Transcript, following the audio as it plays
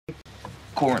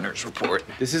coroner's report.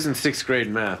 This isn't sixth grade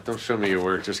math. Don't show me your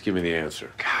work. Just give me the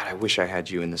answer. God, I wish I had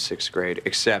you in the sixth grade.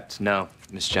 Except, no,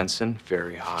 Miss Jensen,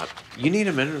 very hot. You need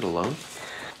a minute alone?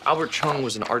 Albert Chung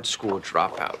was an art school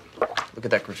dropout. Look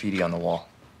at that graffiti on the wall.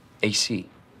 AC.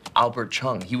 Albert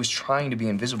Chung. He was trying to be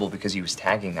invisible because he was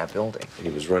tagging that building. And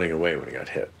he was running away when he got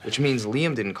hit. Which means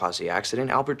Liam didn't cause the accident.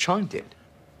 Albert Chung did.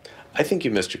 I think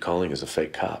you missed your calling as a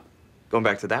fake cop. Going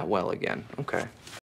back to that well again. Okay.